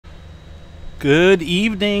Good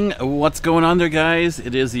evening. What's going on there, guys?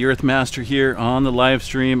 It is the Earthmaster here on the live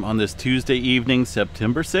stream on this Tuesday evening,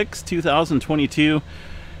 September 6, 2022.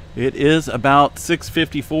 It is about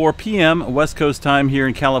 6:54 p.m. West Coast time here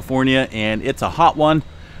in California, and it's a hot one.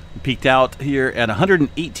 We peaked out here at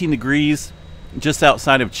 118 degrees just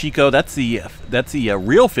outside of Chico. That's the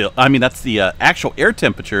real feel. I mean, that's the actual air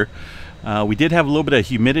temperature. We did have a little bit of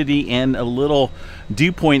humidity and a little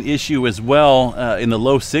dew point issue as well in the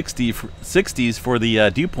low 60s for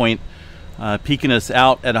the dew point, peaking us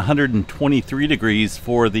out at 123 degrees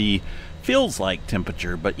for the feels like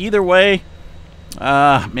temperature. But either way,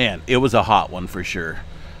 man, it was a hot one for sure.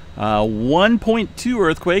 1.2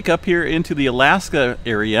 earthquake up here into the Alaska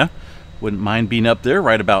area. Wouldn't mind being up there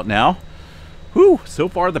right about now. Whew, so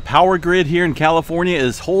far the power grid here in California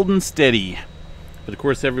is holding steady. But of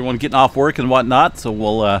course, everyone getting off work and whatnot, so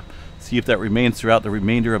we'll see if that remains throughout the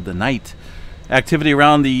remainder of the night. Activity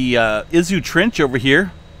around the Izu Trench over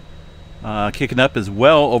here, kicking up as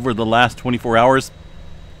well over the last 24 hours.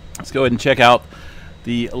 Let's go ahead and check out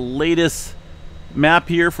the latest map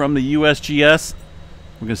here from the USGS.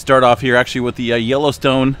 We're going to start off here actually with the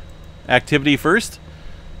Yellowstone activity first,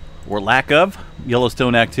 or lack of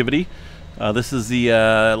Yellowstone activity. This is the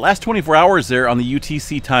last 24 hours there on the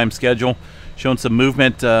UTC time schedule. Showing some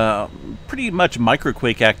movement, pretty much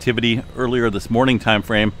microquake activity earlier this morning time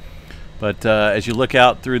frame. But as you look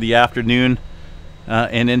out through the afternoon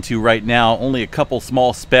and into right now, only a couple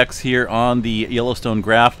small specks here on the Yellowstone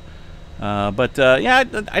graph. Yeah,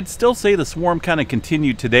 I'd still say the swarm kind of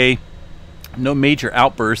continued today. No major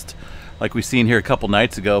outburst like we seen here a couple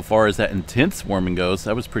nights ago as far as that intense swarming goes.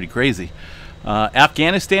 That was pretty crazy.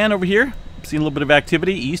 Afghanistan over here, seen a little bit of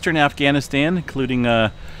activity. Eastern Afghanistan, including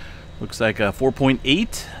looks like a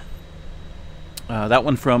 4.8. That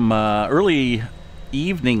one from early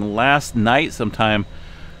evening last night sometime.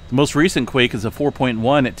 The most recent quake is a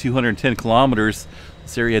 4.1 at 210 kilometers.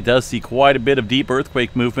 This area does see quite a bit of deep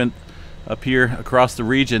earthquake movement up here across the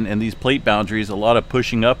region and these plate boundaries. A lot of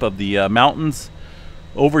pushing up of the mountains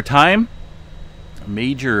over time. A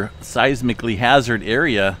major seismically hazard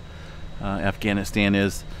area Afghanistan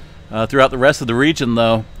is. Throughout the rest of the region,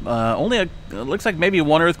 though, only looks like maybe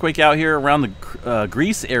one earthquake out here around the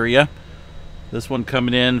Greece area. This one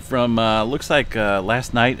coming in from looks like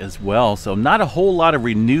last night as well. So not a whole lot of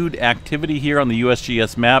renewed activity here on the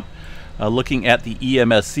USGS map. Looking at the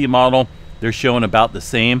EMSC model, they're showing about the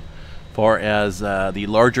same as far as the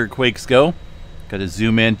larger quakes go. Got to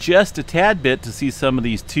zoom in just a tad bit to see some of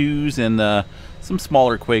these twos and some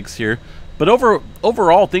smaller quakes here. But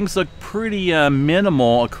overall, things look pretty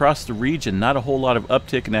minimal across the region. Not a whole lot of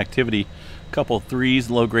uptick in activity. A couple of threes,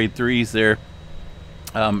 low-grade threes there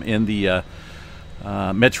in the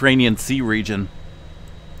Mediterranean Sea region.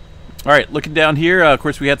 All right, looking down here, of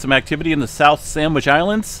course, we had some activity in the South Sandwich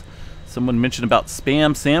Islands. Someone mentioned about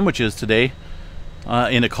spam sandwiches today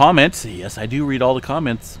in a comment. Yes, I do read all the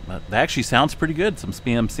comments. That actually sounds pretty good, some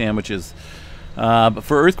spam sandwiches. But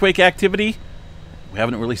for earthquake activity, we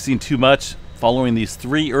haven't really seen too much following these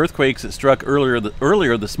three earthquakes that struck earlier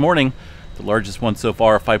this morning. The largest one so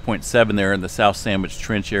far, 5.7 there in the South Sandwich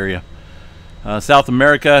Trench area. South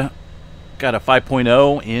America got a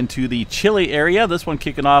 5.0 into the Chile area. This one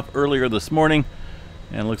kicking off earlier this morning.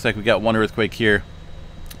 And it looks like we got one earthquake here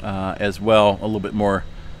as well, a little bit more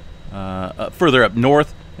further up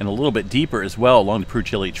north and a little bit deeper as well along the Peru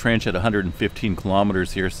Chile Trench at 115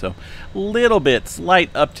 kilometers here. So a little bit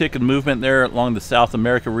slight uptick in movement there along the South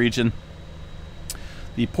America region.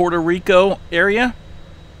 The Puerto Rico area,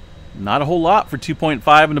 not a whole lot for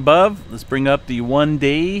 2.5 and above. Let's bring up the 1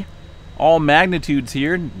 day all magnitudes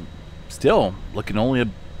here. Still looking only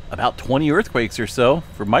about 20 earthquakes or so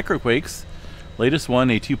for microquakes. Latest one,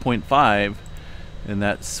 a 2.5 in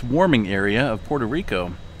that swarming area of Puerto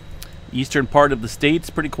Rico. Eastern part of the state's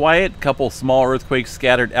pretty quiet. A couple small earthquakes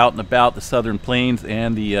scattered out and about the southern plains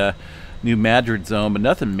and the New Madrid zone, but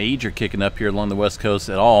nothing major kicking up here along the west coast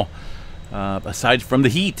at all, aside from the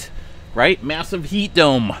heat, right? Massive heat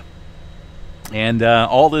dome. And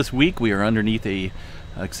all this week we are underneath a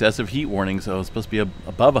excessive heat warning, so it's supposed to be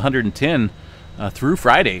above 110 through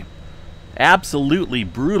Friday. Absolutely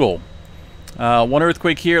brutal. One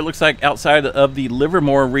earthquake here, it looks like outside of the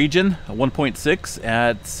Livermore region, 1.6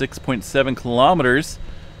 at 6.7 kilometers.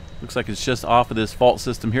 Looks like it's just off of this fault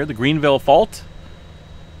system here, the Greenville Fault.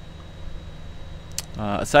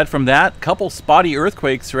 Aside from that, couple spotty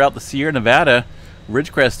earthquakes throughout the Sierra Nevada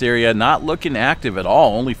Ridgecrest area, not looking active at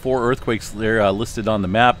all. Only 4 earthquakes there listed on the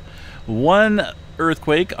map. One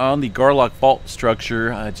earthquake on the Garlock Fault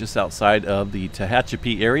structure just outside of the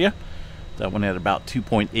Tehachapi area. That one at about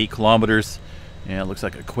 2.8 kilometers. And it looks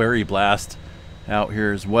like a quarry blast out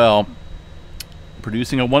here as well,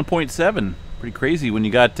 producing a 1.7. Pretty crazy when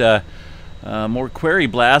you got more query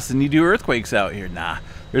blasts than you do earthquakes out here. Nah,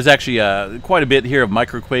 there's actually quite a bit here of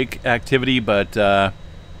microquake activity, but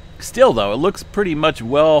still though, it looks pretty much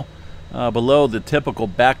well below the typical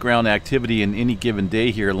background activity in any given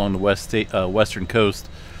day here along the western coast.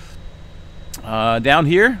 Down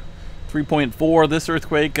here, 3.4. This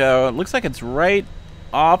earthquake looks like it's right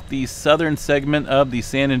off the southern segment of the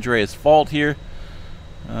San Andreas Fault here.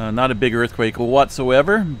 Not a big earthquake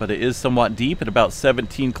whatsoever, but it is somewhat deep at about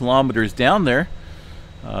 17 kilometers down there.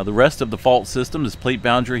 The rest of the fault system, this plate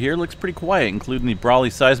boundary here, looks pretty quiet, including the Brawley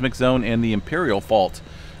Seismic Zone and the Imperial Fault.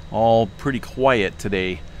 All pretty quiet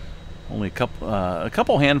today. Only a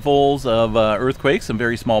couple handfuls of earthquakes, some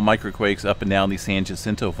very small microquakes up and down the San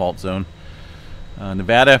Jacinto Fault Zone.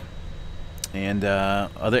 Nevada and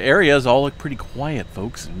other areas all look pretty quiet,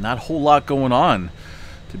 folks. Not a whole lot going on,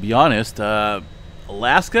 to be honest.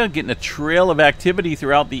 Alaska getting a trail of activity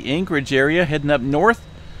throughout the Anchorage area, heading up north.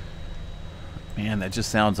 Man, that just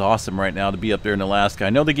sounds awesome right now to be up there in Alaska. I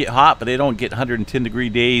know they get hot, but they don't get 110-degree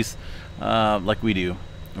days like we do.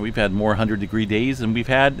 We've had more 100-degree days than we've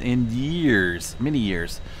had in years, many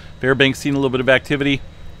years. Fairbanks seen a little bit of activity,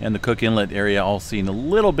 and the Cook Inlet area all seen a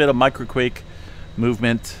little bit of microquake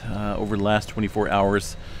movement over the last 24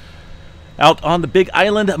 hours. Out on the Big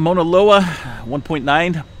Island, Mauna Loa,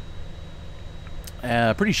 1.9.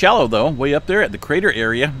 Pretty shallow though, way up there at the crater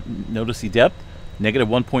area. Notice the depth, negative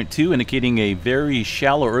 1.2, indicating a very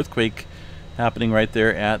shallow earthquake happening right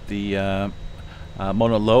there at the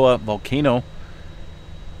Mauna Loa volcano.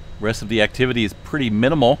 Rest of the activity is pretty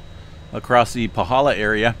minimal across the Pahala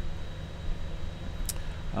area.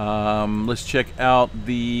 Let's check out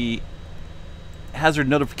the hazard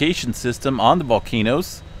notification system on the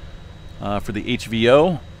volcanoes for the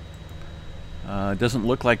HVO. It doesn't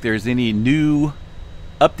look like there's any new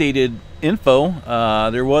updated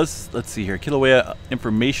info. There was, let's see here, Kilauea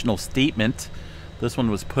informational statement. This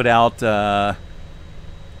one was put out on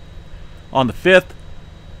the 5th.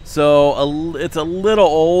 So it's a little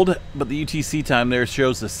old, but the UTC time there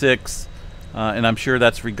shows the 6, and I'm sure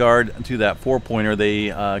that's regard to that 4-pointer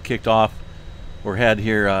they kicked off or had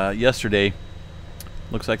here yesterday.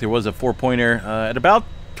 Looks like there was a 4-pointer at about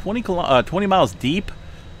 20 miles deep.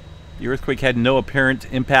 The earthquake had no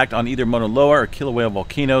apparent impact on either Mauna Loa or Kilauea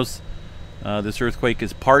volcanoes. This earthquake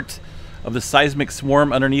is part of the seismic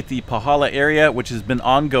swarm underneath the Pahala area, which has been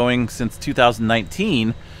ongoing since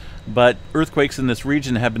 2019. But earthquakes in this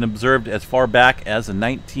region have been observed as far back as the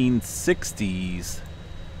 1960s.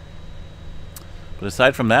 But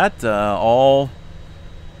aside from that, all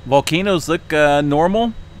volcanoes look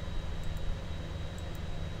normal.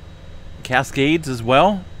 Cascades as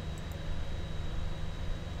well.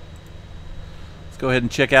 Let's go ahead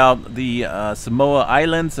and check out the Samoa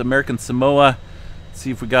Islands, American Samoa.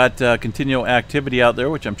 See if we got continual activity out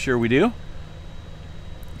there, which I'm sure we do.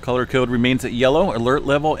 Color code remains at yellow. Alert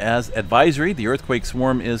level as advisory. The earthquake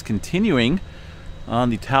swarm is continuing on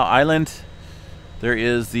the Tau Island. There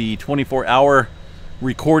is the 24-hour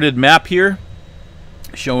recorded map here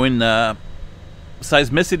showing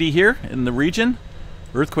seismicity here in the region.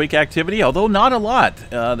 Earthquake activity, although not a lot.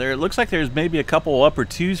 There, it looks like there's maybe a couple upper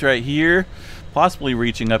 2s right here, possibly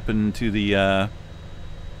reaching up into the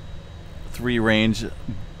 3 range.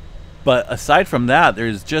 But aside from that,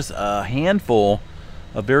 there's just a handful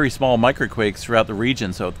of very small microquakes throughout the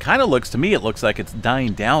region. So it kind of looks, to me, it looks like it's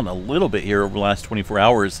dying down a little bit here over the last 24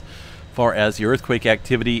 hours as far as the earthquake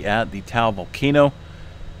activity at the Tau volcano.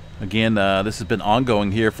 Again, this has been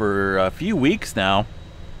ongoing here for a few weeks now.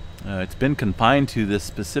 It's been confined to this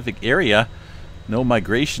specific area. No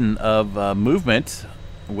migration of movement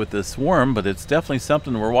with the swarm, but it's definitely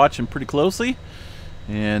something we're watching pretty closely.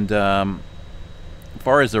 And as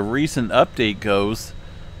far as a recent update goes,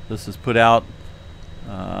 this was put out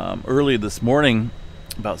early this morning,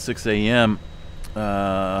 about 6 a.m.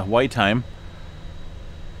 Hawaii time.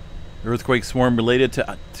 Earthquake swarm related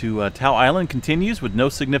to Tau Island continues with no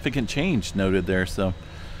significant change noted there. So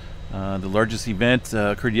the largest event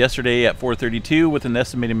occurred yesterday at 4:32 with an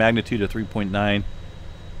estimated magnitude of 3.9.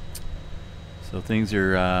 So things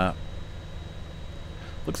are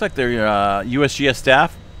looks like their USGS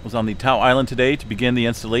staff was on the Tau Island today to begin the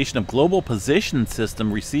installation of Global Position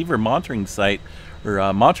System receiver monitoring site,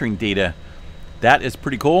 or monitoring data. That is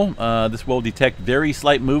pretty cool. This will detect very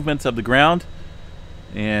slight movements of the ground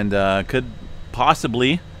and could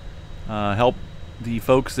possibly help the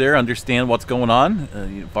folks there understand what's going on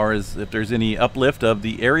as far as if there's any uplift of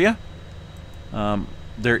the area.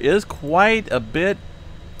 There is quite a bit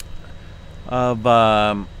of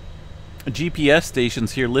GPS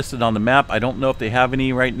stations here listed on the map. I don't know if they have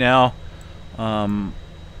any right now.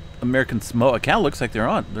 American Smoke. It kind of looks like they're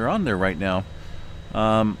on there right now.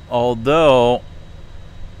 Although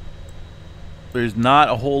there's not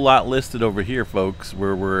a whole lot listed over here, folks,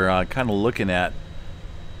 where we're kind of looking at.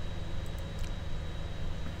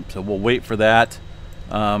 So we'll wait for that.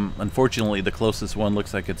 Unfortunately, the closest one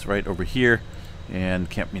looks like it's right over here, and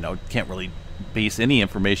can't really base any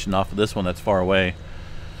information off of this one that's far away.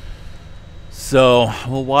 So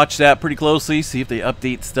we'll watch that pretty closely, see if they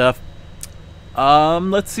update stuff.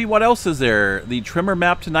 Let's see what else is there. The tremor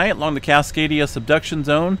map tonight along the Cascadia subduction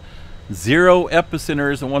zone. 0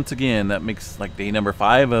 epicenters, and once again, that makes like day number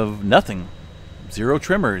 5 of nothing. 0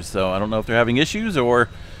 tremors. So I don't know if they're having issues or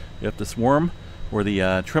if the swarm or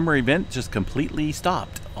the tremor event just completely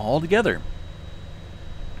stopped altogether.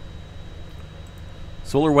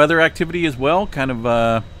 Solar weather activity as well, kind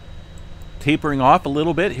of tapering off a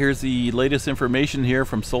little bit. Here's the latest information here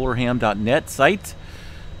from solarham.net site.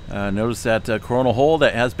 Notice that coronal hole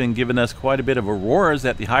that has been giving us quite a bit of auroras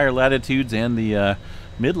at the higher latitudes and the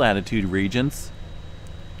mid-latitude regions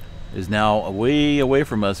is now way away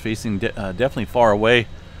from us, facing definitely far away.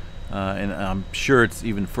 And I'm sure it's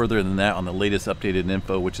even further than that on the latest updated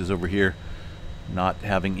info, which is over here. Not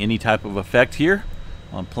having any type of effect here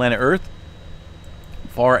on planet Earth.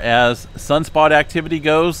 As far as sunspot activity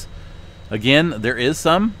goes, again, there is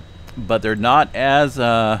some, but they're not as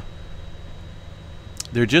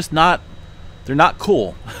they're not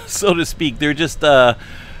cool, so to speak. They're just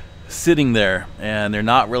sitting there, and they're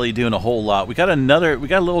not really doing a whole lot. We got a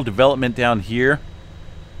little development down here.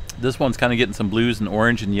 This one's kind of getting some blues and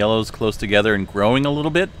orange and yellows close together and growing a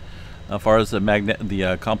little bit as far as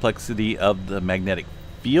the complexity of the magnetic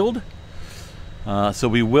field. So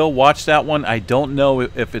we will watch that one. I don't know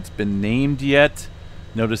if it's been named yet.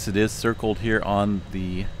 Notice it is circled here on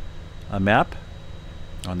the map,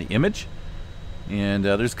 on the image. And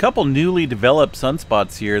there's a couple newly developed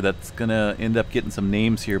sunspots here that's going to end up getting some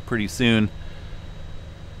names here pretty soon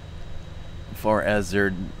as far as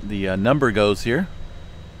the number goes here.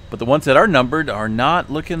 But the ones that are numbered are not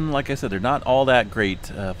looking, like I said, they're not all that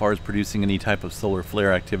great as far as producing any type of solar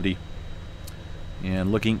flare activity.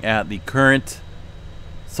 And looking at the current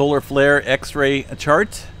solar flare X-ray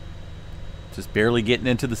chart, just barely getting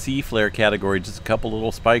into the C flare category, just a couple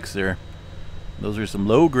little spikes there. Those are some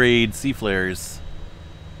low-grade C flares.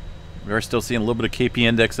 We are still seeing a little bit of KP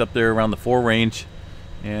index up there around the 4 range,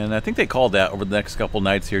 and I think they called that over the next couple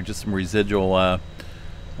nights here, just some residual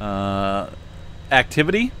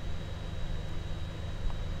activity.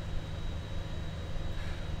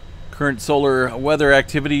 Current solar weather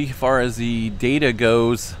activity, as far as the data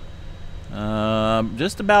goes,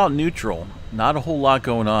 just about neutral. Not a whole lot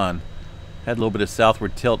going on. Had a little bit of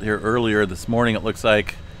southward tilt here earlier this morning, it looks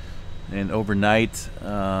like, and overnight,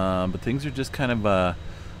 but things are just kind of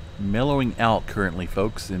mellowing out currently,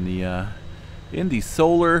 folks, in the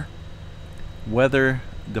solar weather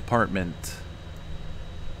department.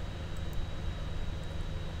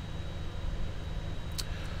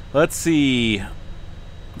 Let's see.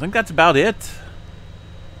 I think that's about it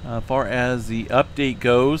as far as the update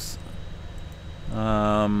goes.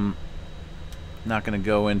 Not going to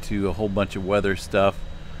go into a whole bunch of weather stuff.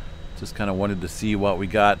 Just kind of wanted to see what we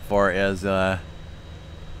got as far as yeah,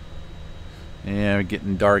 we're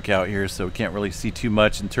getting dark out here, so we can't really see too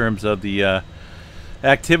much in terms of the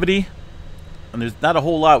activity. And there's not a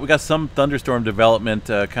whole lot. We got some thunderstorm development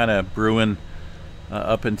kind of brewing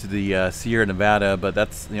up into the Sierra Nevada, but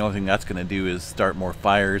that's the only thing that's going to do is start more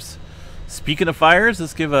fires. Speaking of fires,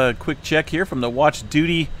 let's give a quick check here from the Watch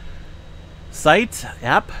Duty site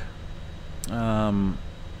app.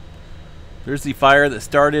 There's the fire that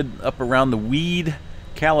started up around the Weed,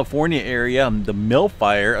 California area, the Mill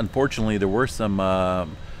Fire. Unfortunately, there were some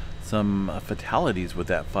fatalities with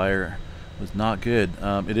that fire. It was not good.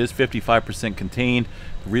 It is 55% contained.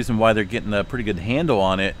 The reason why they're getting a pretty good handle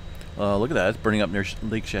on it, look at that, it's burning up near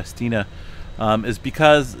Lake Shastina, is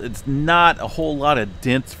because it's not a whole lot of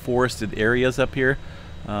dense forested areas up here.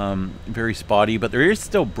 Very spotty, but there is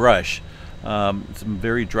still brush. Some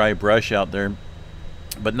very dry brush out there,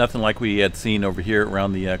 but nothing like we had seen over here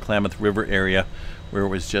around the Klamath River area, where it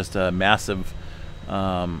was just a massive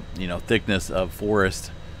thickness of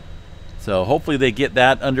forest. So hopefully they get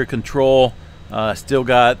that under control. Still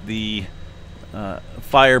got the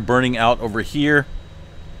fire burning out over here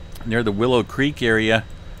near the Willow Creek area.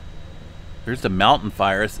 There's the mountain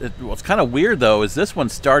fires. What's kind of weird though is this one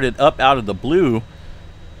started up out of the blue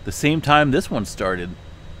the same time this one started,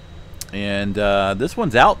 and this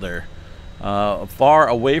one's out there far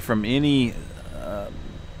away from any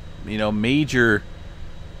major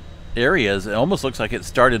areas. It almost looks like it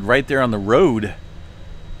started right there on the road.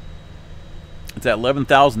 It's at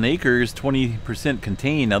 11,000 acres, 20%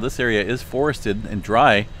 contained. Now this area is forested and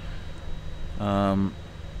dry. Not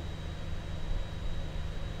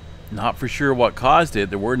for sure what caused it.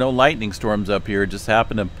 There were no lightning storms up here. It just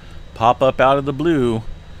happened to pop up out of the blue.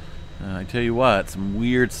 I tell you what, some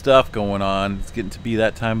weird stuff going on. It's getting to be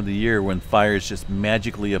that time of the year when fires just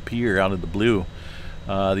magically appear out of the blue.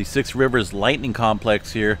 The Six Rivers Lightning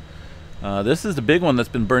Complex here. This is the big one that's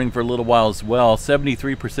been burning for a little while as well.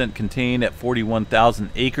 73% contained at 41,000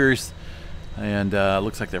 acres. And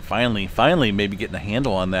looks like they're finally maybe getting a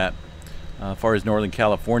handle on that. As far as Northern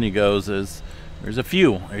California goes, there's a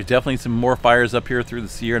few. There's definitely some more fires up here through the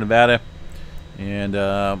Sierra Nevada. And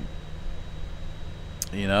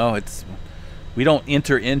you know, we don't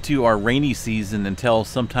enter into our rainy season until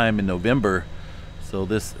sometime in November. So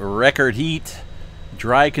this record heat,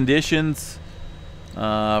 dry conditions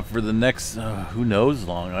for the next who knows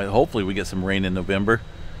long. Hopefully we get some rain in November.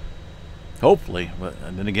 Hopefully, but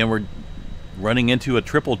and then again we're running into a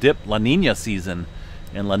triple dip La Nina season,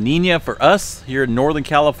 and La Nina for us here in Northern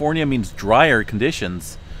California means drier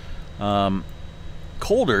conditions,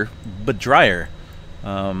 colder but drier.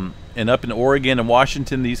 And up in Oregon and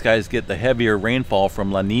Washington, these guys get the heavier rainfall from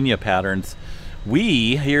La Nina patterns.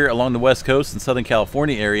 We here along the West Coast and Southern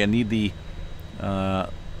California area need the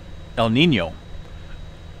El Nino.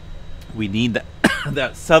 We need that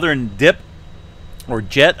that southern dip, or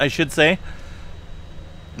jet, I should say,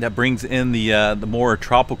 that brings in the more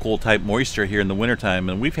tropical type moisture here in the wintertime.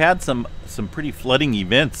 And we've had some pretty flooding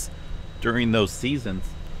events during those seasons.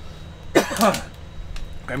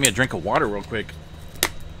 Grab me a drink of water real quick.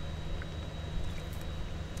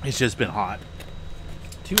 It's just been hot.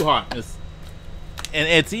 Too hot. And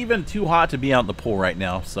it's even too hot to be out in the pool right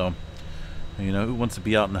now. So, you know, who wants to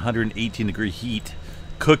be out in 118 degree heat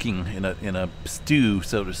cooking in a stew,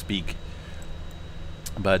 so to speak.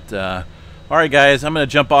 But all right, guys, I'm going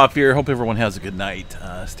to jump off here. Hope everyone has a good night.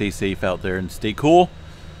 Stay safe out there and stay cool.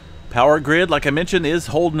 Power grid, like I mentioned, is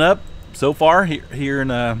holding up so far here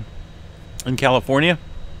in California.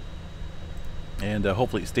 And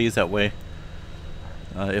hopefully it stays that way.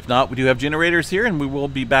 If not, we do have generators here, and we will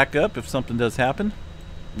be back up if something does happen.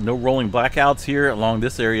 No rolling blackouts here along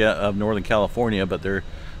this area of Northern California, but they're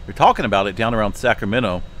talking about it down around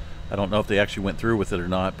Sacramento. I don't know if they actually went through with it or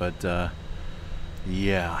not, but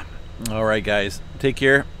yeah. All right, guys, take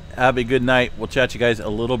care. Have a good night. We'll chat you guys a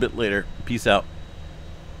little bit later. Peace out.